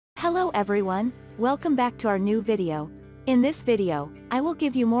Hello everyone, welcome back to our new video. In this video, I will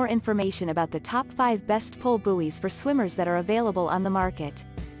give you more information about the top 5 best pull buoys for swimmers that are available on the market.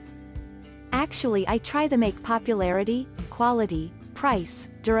 Actually, I try to make popularity, quality, price,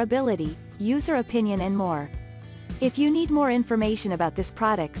 durability, user opinion and more. If you need more information about these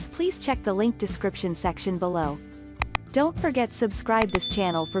products, please check the link description section below. Don't forget subscribe this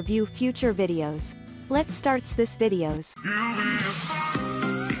channel for view future videos. Let's start this videos.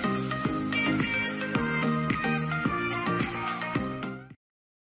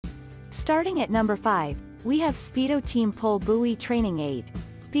 Starting at number 5, we have Speedo Team Pull Buoy Training Aid.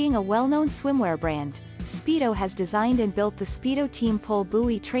 Being a well-known swimwear brand, Speedo has designed and built the Speedo Team Pull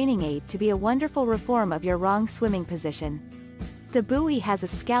Buoy Training Aid to be a wonderful reform of your wrong swimming position. The buoy has a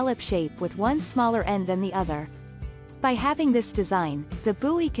scallop shape with one smaller end than the other. By having this design, the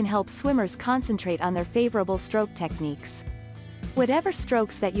buoy can help swimmers concentrate on their favorable stroke techniques. Whatever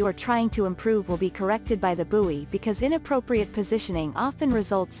strokes that you are trying to improve will be corrected by the buoy because inappropriate positioning often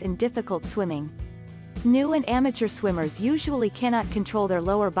results in difficult swimming. New and amateur swimmers usually cannot control their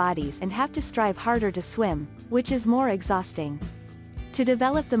lower bodies and have to strive harder to swim, which is more exhausting. To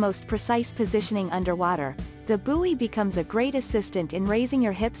develop the most precise positioning underwater, the buoy becomes a great assistant in raising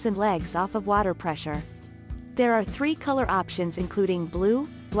your hips and legs off of water pressure. There are 3 color options including blue,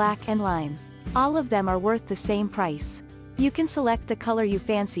 black and lime. All of them are worth the same price. You can select the color you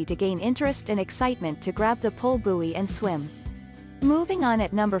fancy to gain interest and excitement to grab the pull buoy and swim. Moving on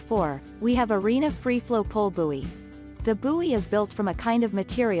at number 4, we have Arena Free Flow Pull Buoy. The buoy is built from a kind of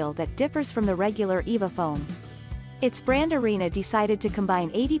material that differs from the regular EVA foam. Its brand Arena decided to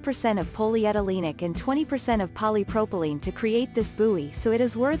combine 80% of polyethylenic and 20% of polypropylene to create this buoy, so it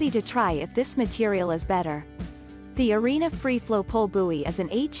is worthy to try if this material is better. The Arena Free Flow Pull Buoy is an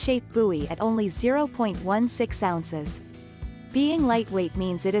H-shaped buoy at only 0.16 ounces. Being lightweight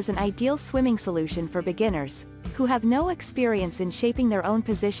means it is an ideal swimming solution for beginners, who have no experience in shaping their own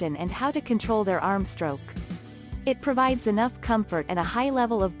position and how to control their arm stroke. It provides enough comfort and a high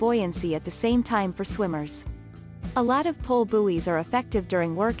level of buoyancy at the same time for swimmers. A lot of pull buoys are effective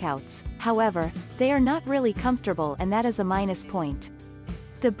during workouts, however, they are not really comfortable and that is a minus point.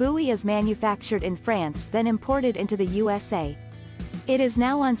 The buoy is manufactured in France then imported into the USA. It is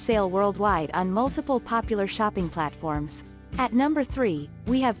now on sale worldwide on multiple popular shopping platforms. At number 3,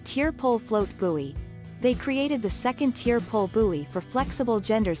 we have Tier Pull Float Buoy. They created the second tier pull buoy for flexible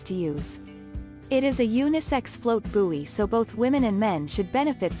genders to use. It is a unisex float buoy, so both women and men should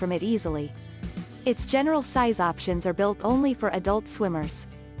benefit from it easily. Its general size options are built only for adult swimmers.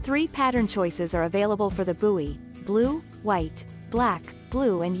 3 pattern choices are available for the buoy: blue, white, black,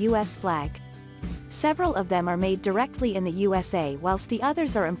 blue and US flag. Several of them are made directly in the USA whilst the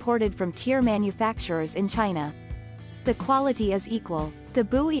others are imported from tier manufacturers in China. The quality is equal. The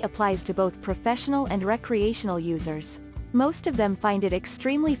buoy applies to both professional and recreational users. Most of them find it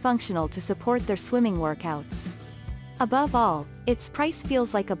extremely functional to support their swimming workouts. Above all, its price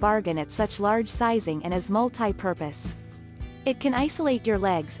feels like a bargain at such large sizing and is multi-purpose. It can isolate your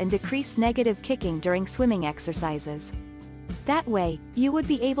legs and decrease negative kicking during swimming exercises. That way, you would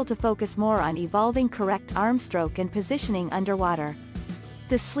be able to focus more on evolving correct arm stroke and positioning underwater.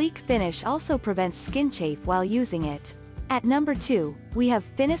 The sleek finish also prevents skin chafe while using it. At number 2, we have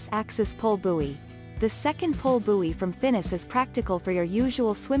Finnis Axis Pull Buoy. The second pull buoy from Finnis is practical for your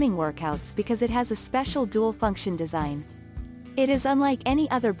usual swimming workouts because it has a special dual-function design. It is unlike any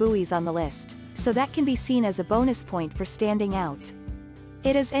other buoys on the list, so that can be seen as a bonus point for standing out.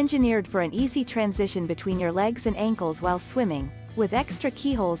 It is engineered for an easy transition between your legs and ankles while swimming, with extra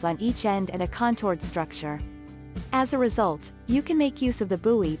keyholes on each end and a contoured structure. As a result, you can make use of the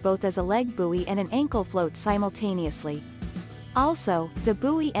buoy both as a leg buoy and an ankle float simultaneously. Also, the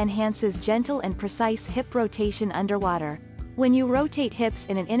buoy enhances gentle and precise hip rotation underwater. When you rotate hips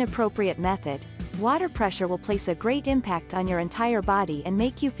in an inappropriate method, water pressure will place a great impact on your entire body and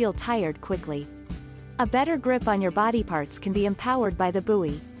make you feel tired quickly. A better grip on your body parts can be empowered by the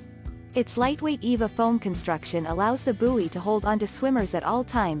buoy. Its lightweight EVA foam construction allows the buoy to hold onto swimmers at all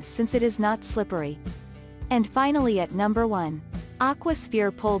times since it is not slippery. And finally at number 1,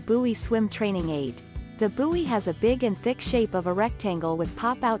 Aquasphere Pull Buoy Swim Training Aid. The buoy has a big and thick shape of a rectangle with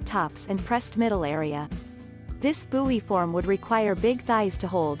pop-out tops and pressed middle area. This buoy form would require big thighs to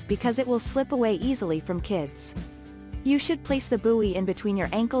hold because it will slip away easily from kids. You should place the buoy in between your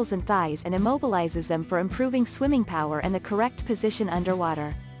ankles and thighs and immobilizes them for improving swimming power and the correct position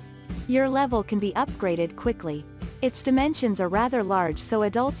underwater. Your level can be upgraded quickly. Its dimensions are rather large, so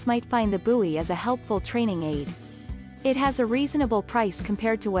adults might find the buoy as a helpful training aid. It has a reasonable price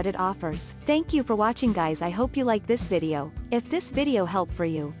compared to what it offers. Thank you for watching guys, I hope you like this video. If this video helped for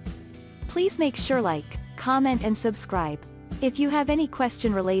you, Please make sure like, comment and subscribe. If you have any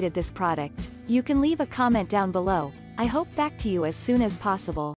question related this product, you can leave a comment down below. I hope back to you as soon as possible.